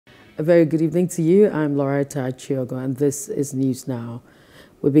A very good evening to you. I'm Loretta Chiogo, and this is News Now.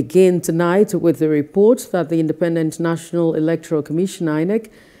 We begin tonight with the report that the Independent National Electoral Commission, INEC,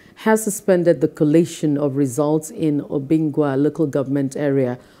 has suspended the collation of results in Obingwa local government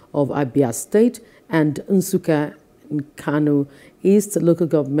area of Abia State and Nsukka, Nkanu East local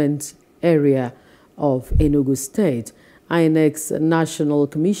government area of Enugu State. INEC's National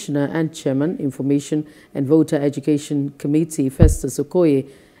Commissioner and Chairman, Information and Voter Education Committee, Festus Okoye,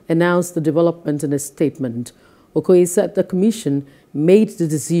 announced the development in a statement. Okoye said the Commission made the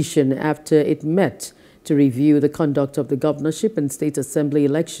decision after it met to review the conduct of the governorship and state assembly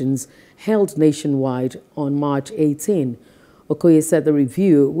elections held nationwide on March 18. Okoye said the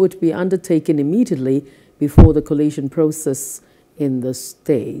review would be undertaken immediately before the collation process in the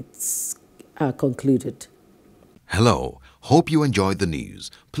states concluded. Hello, hope you enjoyed the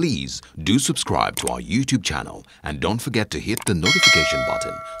news. Please do subscribe to our YouTube channel and don't forget to hit the notification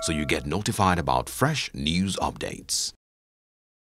button so you get notified about fresh news updates.